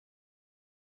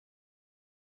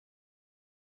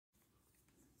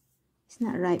It's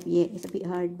not ripe yet. It's a bit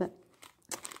hard, but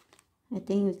I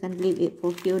think we can leave it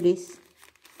for a few days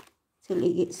till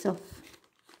it gets soft.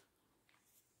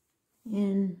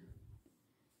 And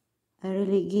I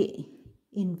really get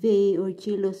envy or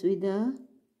jealous with the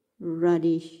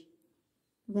radish.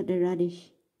 Look at the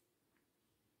radish.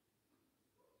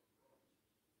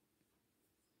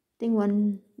 I think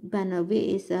one bun of it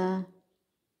is about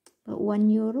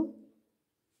 €1.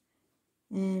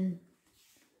 And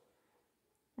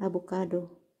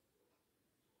avocado.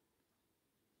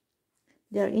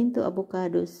 They're into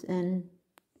avocados and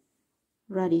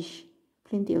radish,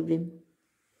 plenty of them.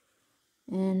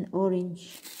 And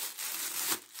orange.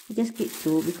 I just get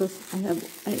 2 because I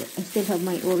still have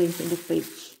my orange in the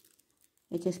fridge.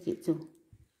 I just get 2.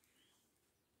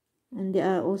 And there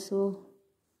are also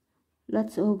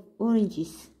lots of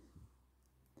oranges.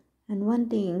 And one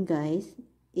thing, guys,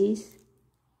 is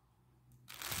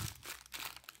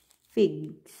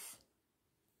figs.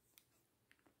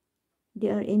 They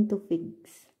are into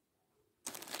figs.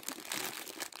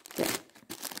 Yeah.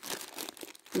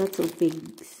 Lots of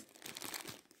figs.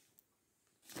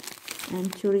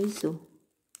 And chorizo.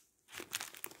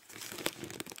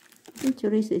 I think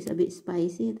chorizo is a bit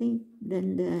spicy, I think,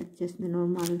 than just the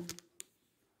normal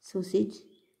sausage.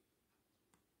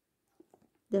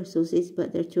 They're sausage,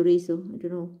 but they're chorizo. I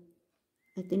don't know.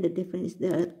 I think the difference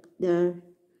is they're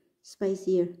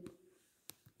spicier.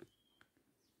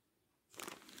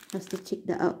 Has to check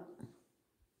that out.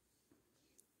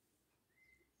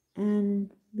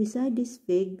 And beside these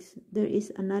figs, there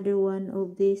is another one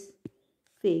of these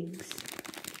figs,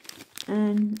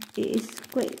 and it is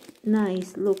quite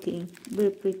nice looking,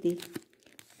 very pretty.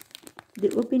 They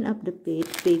open up the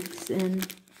figs and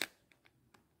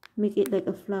make it like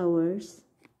a flowers,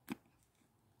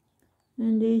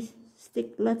 and they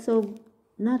stick lots of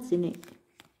nuts in it.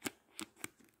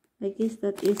 I guess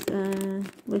that is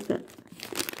what's that,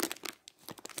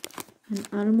 an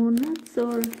almond nuts,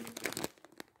 or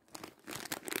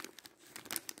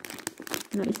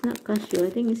no, it's not cashew. I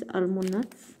think it's almond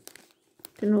nuts.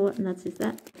 Don't know what nuts is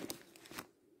that.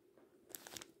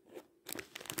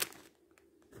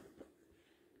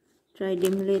 Try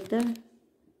them later.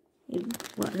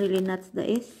 What really nuts that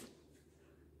is.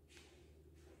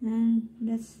 And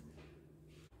that's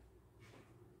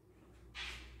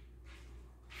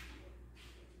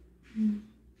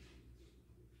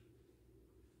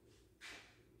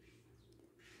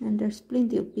and there's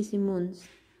plenty of persimmons.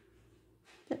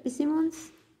 Is that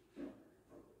persimmons?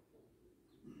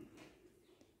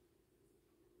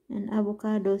 And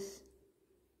avocados.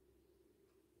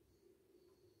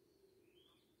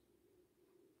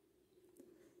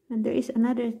 And there is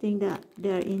another thing that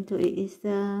they are into. It is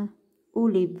the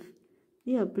olive.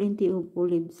 They have plenty of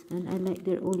olives, and I like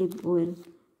their olive oil.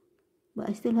 But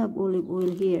I still have olive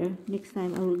oil here. Next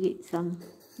time I will get some.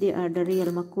 They are the real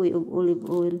McCoy of olive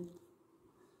oil.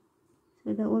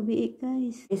 So that will be it,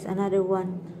 guys. There's another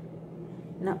one,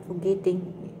 not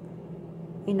forgetting,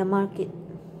 in the market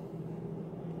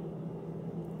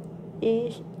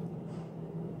is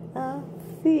a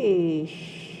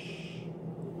fish.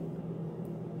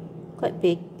 Quite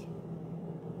big.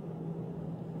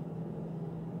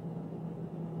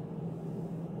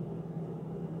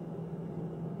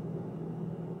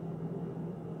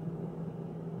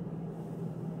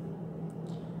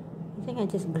 I think I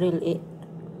just grill it.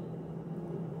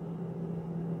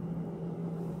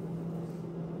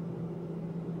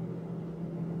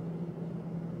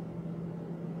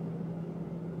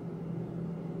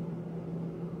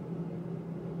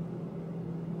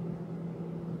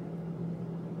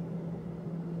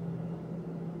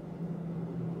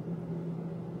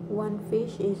 One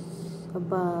fish is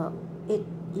about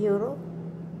 €8.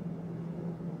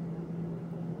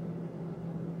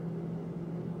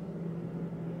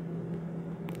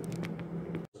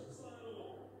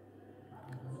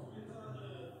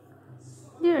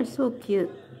 They are so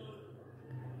cute.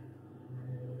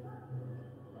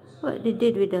 What they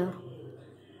did with the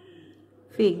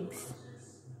figs,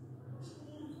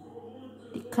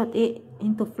 they cut it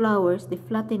into flowers, they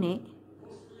flatten it,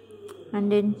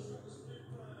 and then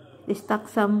they stuck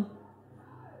some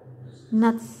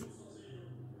nuts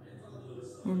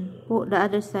and put the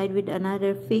other side with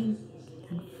another fig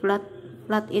and flat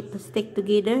it to stick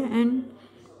together, and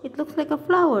it looks like a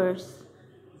flowers.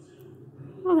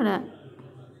 Look at that.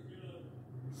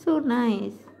 So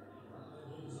nice.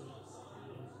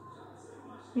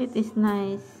 It is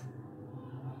nice.